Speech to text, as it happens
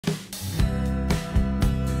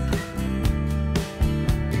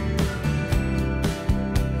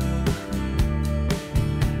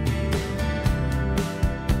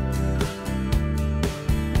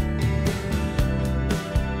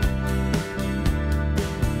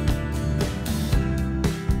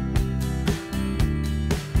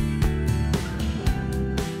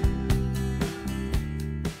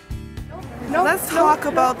talk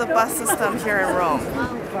about the bus system here in Rome.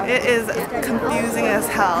 It is confusing as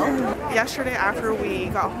hell. Yesterday after we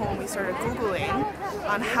got home, we started Googling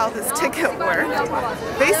on how this ticket worked.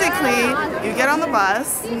 Basically, you get on the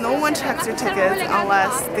bus, no one checks your tickets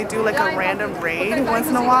unless they do like a random raid once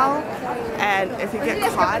in a while. And if you get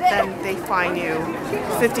caught, then they fine you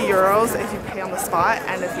 50 euros if you pay on the spot,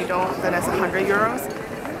 and if you don't, then it's 100 euros.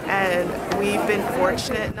 And we've been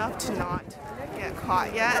fortunate enough to not get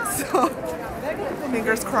caught yet, so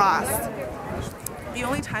fingers crossed. The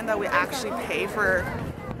only time that we actually pay for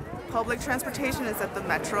public transportation is at the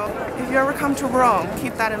metro. If you ever come to Rome,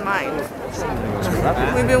 keep that in mind.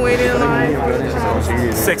 We've been waiting in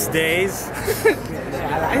line 6 days.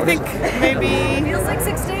 I think maybe... Feels like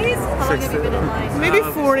 6 days? How long have you been in line? Maybe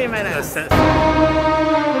 40 minutes.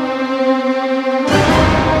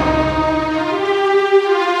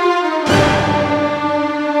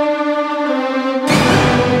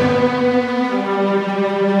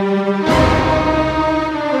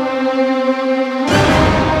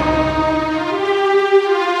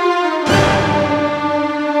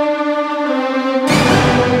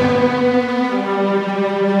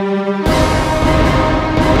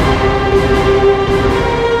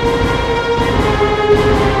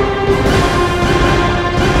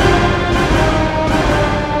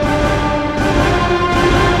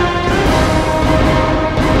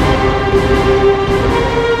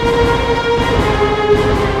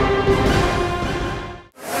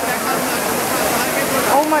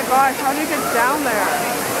 Oh my gosh, how do you get down there?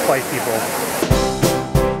 Fight people.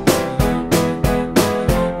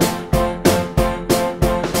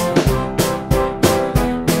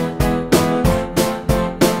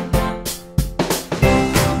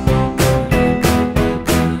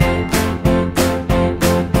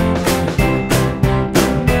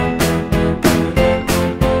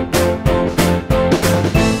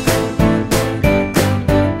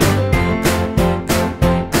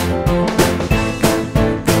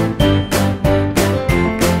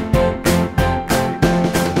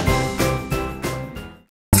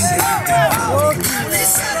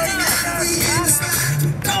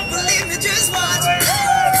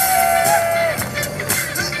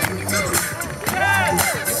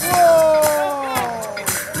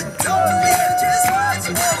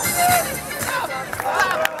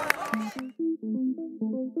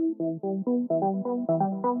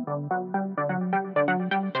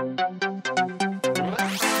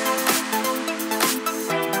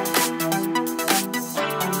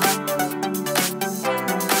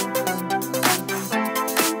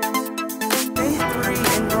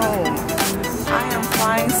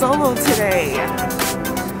 Solo today.